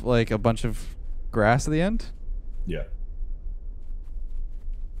windmill. bunch of grass at the end? Yeah.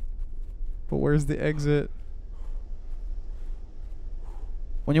 But where's the exit?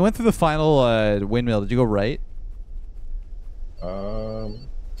 When you went through the final windmill, did you go right?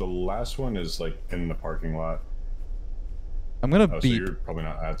 The last one is like in the parking lot. I'm gonna Oh, so beep. you're probably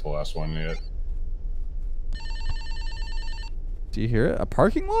not at the last one yet. Do you hear it? A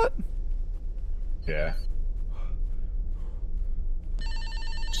parking lot? Yeah.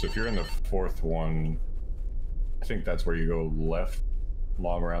 So if you're in the fourth one, I think that's where you go left,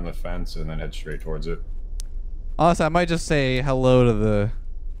 long around the fence, and then head straight towards it. Honestly, I might just say hello to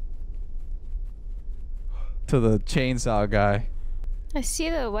the chainsaw guy. I see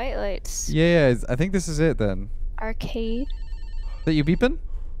the white lights. Yeah, I think this is it then. Arcade. That you beeping?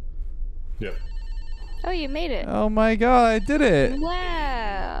 Yep. Oh, you made it. Oh my god, I did it!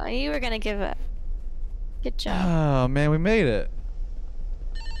 Wow. You were gonna give up. Good job. Oh man, we made it.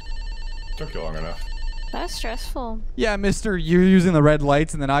 Took you long enough. That was stressful. Yeah, mister, you're using the red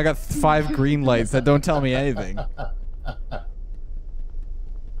lights and then I got 5 green lights that don't tell me anything.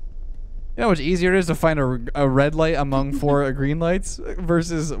 You know how much easier it is to find a red light among 4 green lights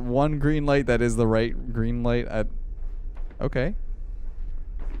versus 1 green light that is the right green light at... Okay.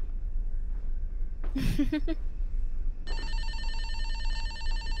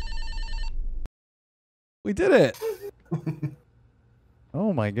 We did it!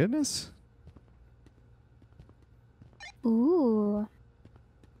 Oh my goodness. Ooh.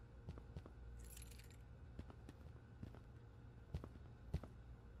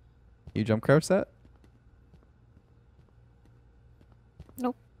 You jump crouch that?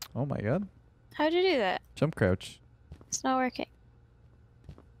 Nope. Oh my god. How'd you do that? Jump crouch. It's not working.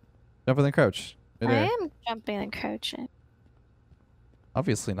 Jump and then crouch. I Midair. am jumping and crouching.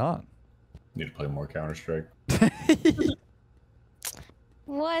 Obviously not. Need to play more Counter-Strike.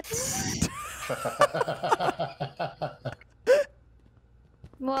 What?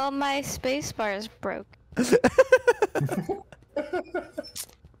 Well, my space bar is broke.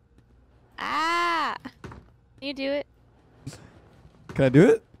 Ah! Can you do it? Can I do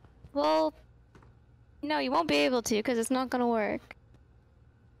it? Well, no, you won't be able to because it's not gonna work.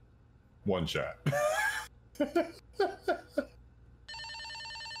 One shot. Did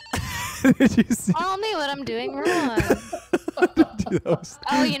you see? Tell me what I'm doing wrong. Dude, that was-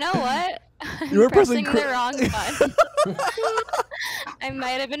 Oh, you know what? You were I'm pressing the wrong button. I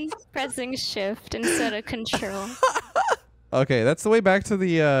might have been pressing shift instead of control. Okay, that's the way back to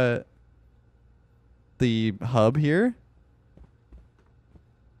the hub here.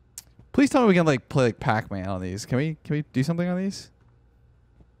 Please tell me we can like play like Pac-Man on these. Can we do something on these?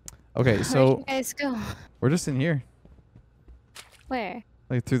 Okay, Where'd so you guys go? we're just in here, Where?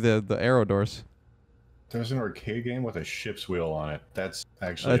 like through the arrow doors. There's an arcade game with a ship's wheel on it. That's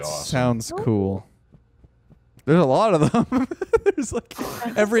actually That awesome. sounds cool. There's a lot of them. There's like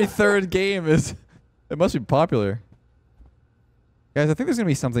every third game is. It must be popular. Guys, I think there's gonna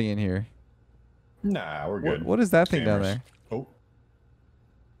be something in here. Nah, we're good. What is that thing down Scammers. there? Oh,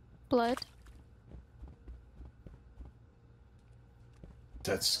 Blood.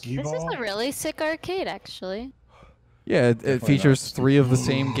 that's skee This ball. is a really sick arcade, actually. Yeah, it Definitely features not. 3 of the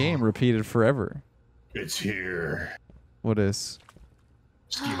same game repeated forever. It's here. What is?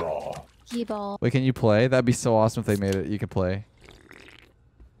 Skee ball. Key-ball. Wait, can you play? That'd be so awesome if they made it. You could play.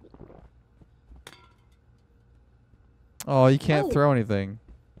 Oh, you can't Oh. throw anything.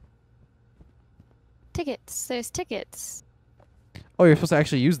 Tickets. There's tickets. Oh, you're supposed to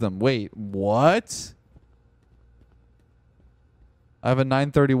actually use them. Wait, what? I have a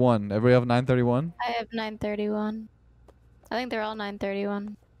 931. Everybody have a 931? I have 931. I think they're all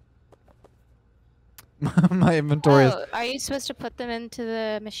 931. My inventory is... Oh, are you supposed to put them into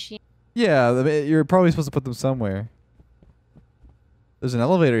the machine? Yeah, you're probably supposed to put them somewhere. There's an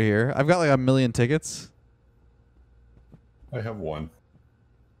elevator here. I've got like 1,000,000 tickets. I have one.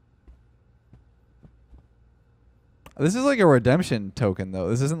 This is like a redemption token, though.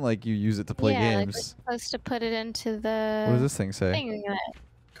 This isn't like you use it to play yeah, games. like we're supposed to put it into the. What does this thing say? Thing.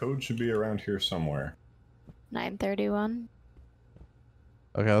 Code should be around here somewhere. 931.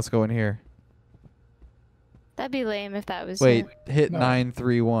 Okay, let's go in here. That'd be lame if that was. Wait, it. hit No.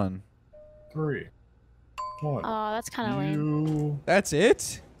 931. 3. 1. Oh, that's kind of lame. That's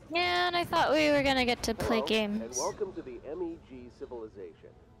it? Yeah, and I thought we were gonna get to play Hello, games. And welcome to the MEG civilization.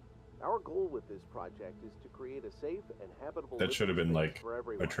 Our goal with this project is to create a safe and habitable. That should have been living like space for a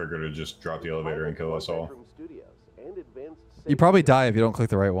everyone. trigger to just drop the elevator and kill us all. Bedroom studios and advanced You probably safety die if you don't click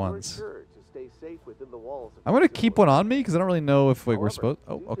the right systems are ones. assured to stay safe within the walls of I'm gonna the keep one on me civilization. because I don't really know if like we're However, supposed.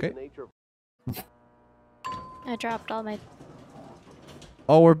 Oh, due to okay. the nature of I dropped all my.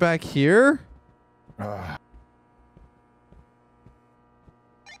 Oh, we're back here. Ah,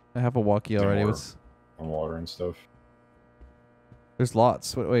 I have a walkie Some already. more. What's? on water and stuff. There's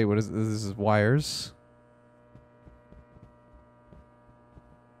lots. Wait, what is this? This is wires.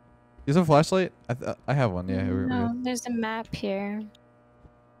 Is a flashlight? I have one. Yeah. We're No, good. there's a map here.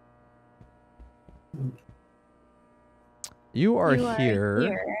 You are You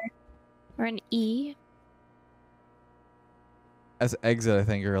here Or an E. as exit, I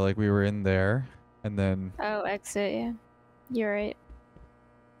think, or like we were in there, and then Oh, exit. Yeah, you're right.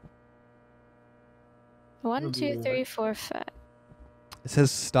 1, 2, 3, 4, 5. it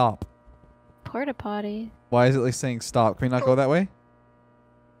says stop. Porta potty. Why is it like saying stop? Can we not go that way?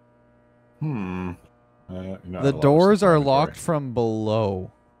 Hmm. You're not The allowed to doors step are on the door. locked from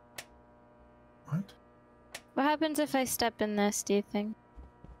below. What? What happens if I step in this, do you think?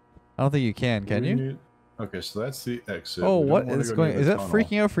 I don't think you can We you? need- Okay, so that's the exit. Oh, We don't what wanna is go going? near Is the that tunnel.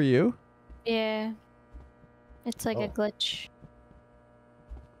 freaking out for you? Yeah. It's like a Oh. glitch.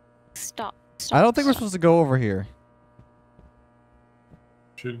 Stop. I don't think we're stop. supposed to go over here.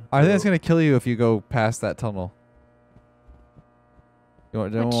 Should I think it's go- gonna kill you if you go past that tunnel.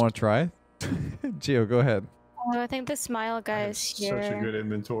 Anyone Which- want to try? Gio, go ahead. Oh, I think the smile I guy have is here. such a good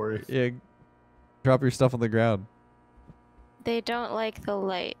inventory. Yeah, drop your stuff on the ground. They don't like the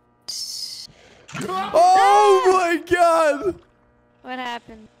light. Oh my god! What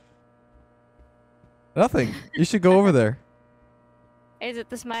happened? Nothing. You should go over there. Is it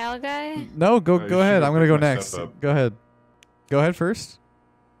the smile guy? No, go you go ahead. should I'm gonna go pick my next. stuff up. Go ahead. Go ahead first.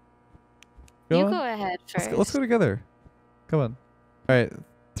 You on. go ahead Let's first. let's go together. Come on. All right.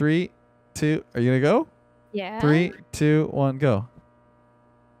 3, 2. Are you gonna go? Yeah. 3, 2, 1, go.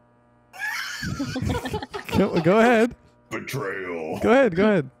 Go ahead. Betrayal. Go ahead. Go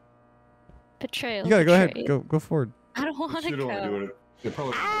ahead. Betrayal. You gotta go ahead. betrayed. Go forward. I don't want to You don't want to go. do it. You're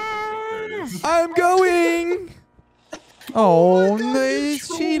probably there it is. I'm going. Oh, God, no, you it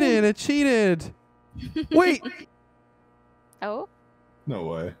troll. cheated. It cheated. Wait. Oh, No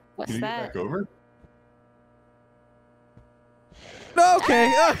way. what's Can you that? get back over? No,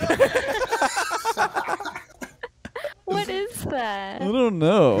 okay. What is that? I don't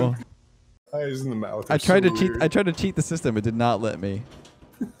know. Eyes in the mouth. I are tried so to cheat. weird. I tried to cheat the system. It did not let me.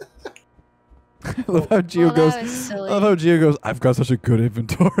 I love how Gio Well, goes. that was silly. I love how Gio goes. I've got such a good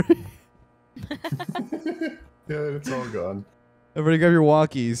inventory. Yeah, it's all gone. Everybody, grab your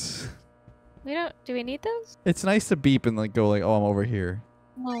walkies. We don't. Do we need those? It's nice to beep and like go like, oh, I'm over here.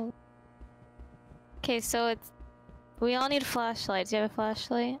 No. Okay, so it's. We all need flashlights. Do you have a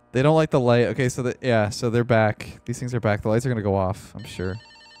flashlight? They don't like the light. Okay, so yeah, so they're back. These things are back. The lights are gonna go off. I'm sure.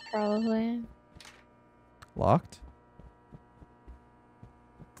 Probably. Locked.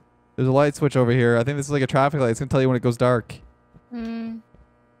 There's a light switch over here. I think this is like a traffic light. It's gonna tell you when it goes dark. Hmm.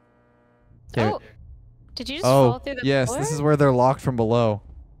 Okay. Oh. Did you just fall Oh, through the yes. floor? This is where they're locked from below.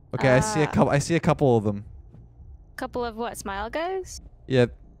 Okay, I see a Ah. couple. I see a couple of them. Couple of what? Smile guys? Yeah.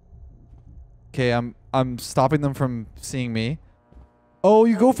 Okay, I'm stopping them from seeing me. Oh,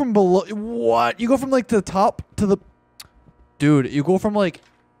 you go from below. What? You go from like the top to the. Dude, you go from like.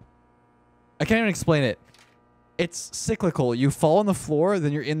 I can't even explain it. It's cyclical. You fall on the floor,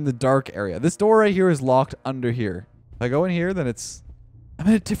 then you're in the dark area. This door right here is locked under here. If I go in here, then it's. I'm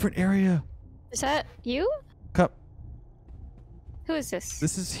in a different area. Is that you? Come. Who is this?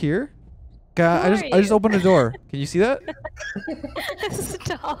 This is here. God, Who I are just you? opened a door. Can you see that?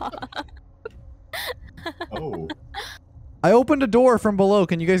 Stop. Oh. I opened a door from below.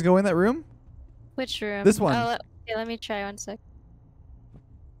 Can you guys go in that room? Which room? This one. Oh, okay, let me try one sec.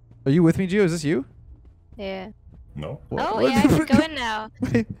 Are you with me, Gio? Is this you? Yeah. No. Oh, yeah, I can go in now.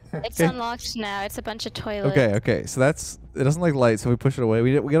 It's unlocked now. It's a bunch of toilets. Okay. So that's it. Doesn't like light, so we push it away.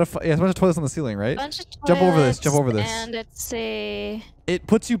 We gotta. Yeah, it's a bunch of toilets on the ceiling, right? Bunch of toilets, Jump over this. Jump over this. And it's a. It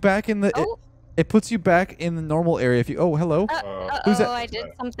puts you back in the. Oh. It puts you back in the normal area. If you. Oh, hello. Who's that? I did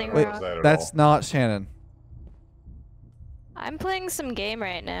something Wait, wrong. that's not Shannon. I'm playing some game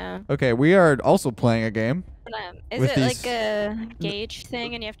right now. Okay, we are also playing a game. Is with it like a gauge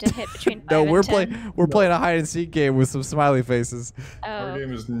thing, and you have to hit between 5 No, and we're 10? We're playing a hide and seek game with some smiley faces. Our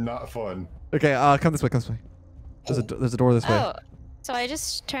game is not fun. Okay, come this way. Come this way. There's a door this way. Oh, so I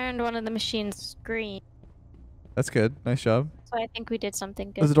just turned one of the machines green. That's good. Nice job. So I think we did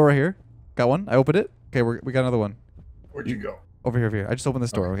something good. There's a door right here. Got one. I opened it. Okay, we got another one. Where'd you go? Over here, over here. I just opened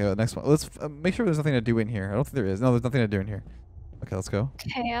this door. Okay, the next one. Let's make sure there's nothing to do in here. I don't think there is. No, there's nothing to do in here. Okay, let's go.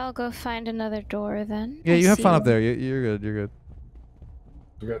 Okay, I'll go find another door then. Yeah, I you have see fun up there. You're good. You're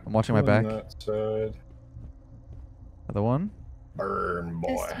good. I'm watching my back. That side. Another one. Burn,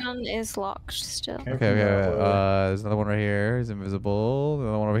 boy. This one is locked still. Can't Okay, come that okay. way. There's another one right here. He's invisible.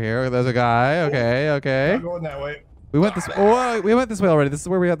 Another one over here. There's a guy. Okay, okay. Not going that way. We went this. Oh, we went this way already. This is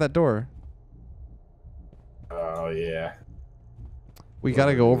where we had that door. Oh yeah. We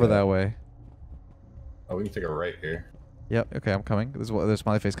gotta go over that way. Oh, we can take a right here. Yep. Okay, I'm coming. There's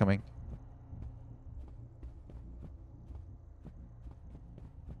smiley face coming.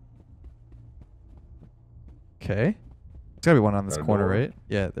 Okay. There's gotta be one on this Got a corner, door. right?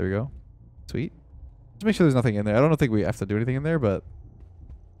 Yeah. There we go. Sweet. Just make sure there's nothing in there. I don't think we have to do anything in there, but.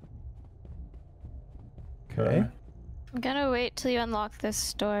 Okay. I'm gonna wait till you unlock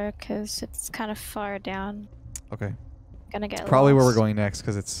this door because it's kind of far down. Okay. Gonna get Probably where we're lost. going next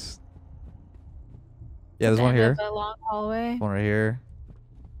because it's. Yeah, there's The one end of here. the long hallway. One right here.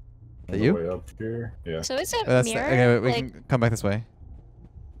 Is that On the you? way up here. Yeah. So is it Oh, mirror? okay, we like, can come back this way.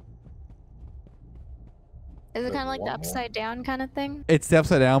 is it kind of like the one more. upside down kind of thing? It's the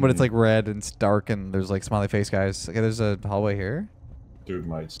upside down, but it's Hmm. like red and it's dark and there's like smiley face guys. Okay, there's a hallway here. Dude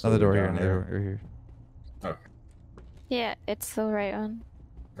might still Another be door here. down Another door here. Okay. Yeah, it's the right one.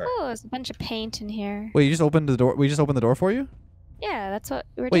 Right. Oh, there's a bunch of paint in here. Wait, you just opened the door? We just opened the door for you? Yeah, that's what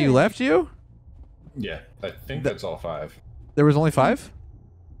we're Wait, doing. you left you? Yeah, I think that's all 5. There was only 5?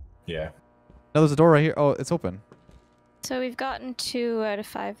 Yeah. No, there's a door right here. Oh, it's open. So we've gotten 2 out of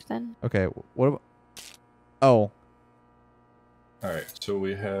 5 then. Okay, what about... Oh, All right. So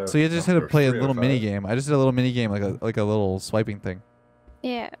we have. so you just oh, had to we're play a 3 out little of mini 5. game. I just did a little mini game, like a little swiping thing.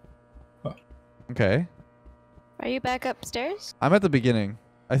 Yeah. Okay. Are you back upstairs? I'm at the beginning.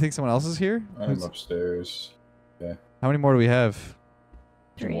 I think someone else is here. I'm upstairs. Yeah. How many more do we have?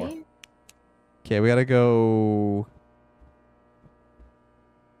 2 more. 3? Okay, we gotta go...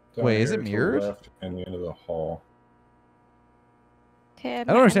 Down Wait, is here it to the mirrored? left and the end of the hall. Okay, I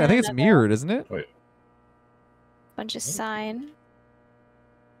don't understand. I think it's mirrored, isn't it? Wait. Bunch of sign.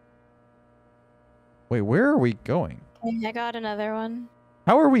 Wait, where are we going? I got another one.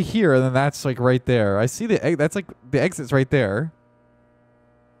 How are we here? And then that's like right there. I see the egg. That's like the exit's right there.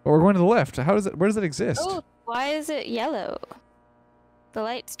 But we're going to the left. How does it? Where does it exist? Oh, why is it yellow? The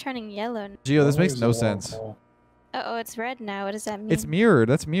light's turning yellow. Gio, this Why makes is no the wall sense. hall? Oh, it's red now. What does that mean? It's mirrored.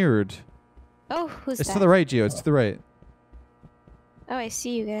 That's mirrored. Oh, who's It's that? to the right, Gio. It's to the right. Oh, I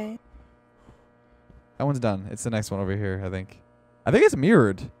see you guys. That one's done. It's the next one over here, I think. I think it's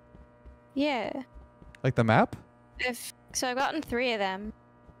mirrored. Yeah. Like the map? So I've gotten 3 of them.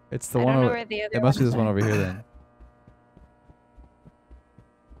 It's the I one don't know over... where the other It must be ones this one are. over here then.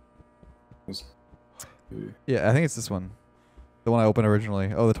 Yeah, I think it's this one. The one I opened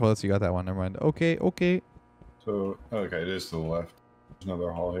originally. Oh, the toilets, you got that one. Never mind. Okay, okay. So, okay, it is to the left. There's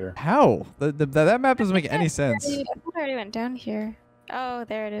another hall here. How? That map doesn't make any sense. I thought I already went down here. Oh,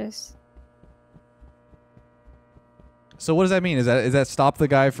 there it is. So what does that mean? Is that stop the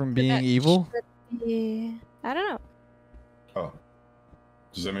guy from being That evil? should be- I don't know. Oh.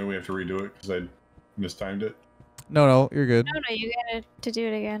 Does that mean we have to redo it because I mistimed it? No, no, you're good. No, you gotta to do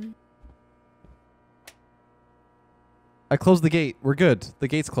it again. I closed the gate. We're good. The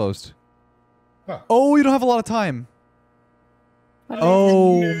gate's closed. Huh. Oh, you don't have a lot of time. What do I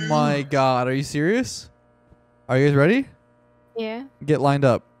Oh No. my god. Are you serious? Are you guys ready? do? Yeah. Get lined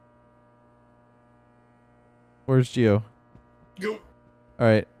up. Where's Gio? Go. All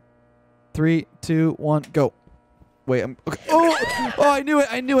right. 3, 2, 1, go. Wait, I'm okay. Oh, oh, I knew it.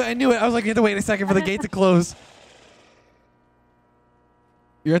 I knew it. I knew it. I was like, you have to wait a second for the gate to close.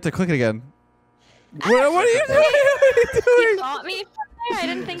 You have to click it again. What are you doing? What are you You doing? got me from there. I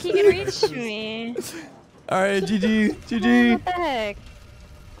didn't think he could reach me. All right, GG. What GG. the heck?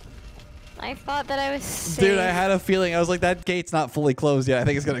 I thought that I was safe. Dude, I had a feeling. I was like, that gate's not fully closed yet. I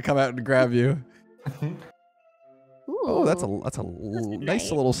think it's going to come out and grab you. Oh, that's a Ooh,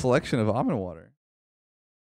 nice little selection of almond water.